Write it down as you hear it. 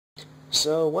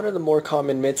So one of the more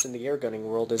common myths in the airgunning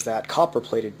world is that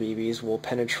copper-plated BBs will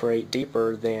penetrate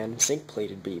deeper than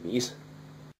zinc-plated BBs.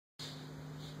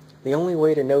 The only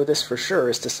way to know this for sure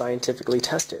is to scientifically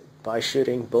test it by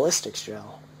shooting ballistics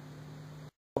gel.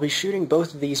 I'll be shooting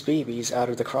both of these BBs out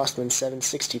of the Crosman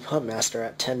 760 Pump Master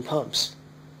at 10 pumps.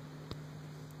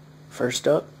 First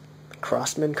up,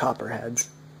 Crosman Copperheads.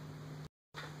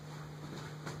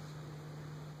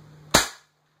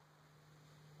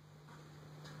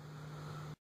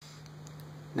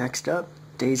 Next up,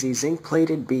 Daisy Zinc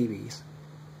Plated BBs.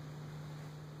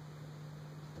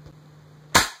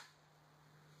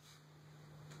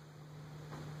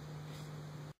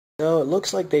 So it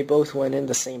looks like they both went in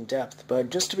the same depth, but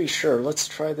just to be sure, let's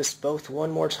try this both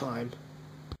one more time.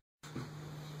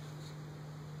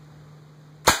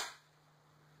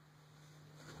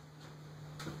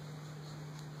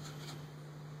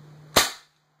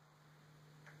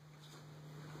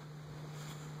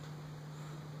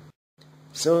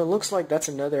 So it looks like that's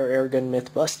another airgun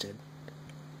myth busted.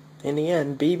 In the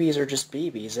end, BBs are just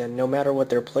BBs, and no matter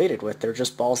what they're plated with, they're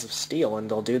just balls of steel, and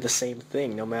they'll do the same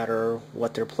thing no matter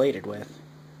what they're plated with.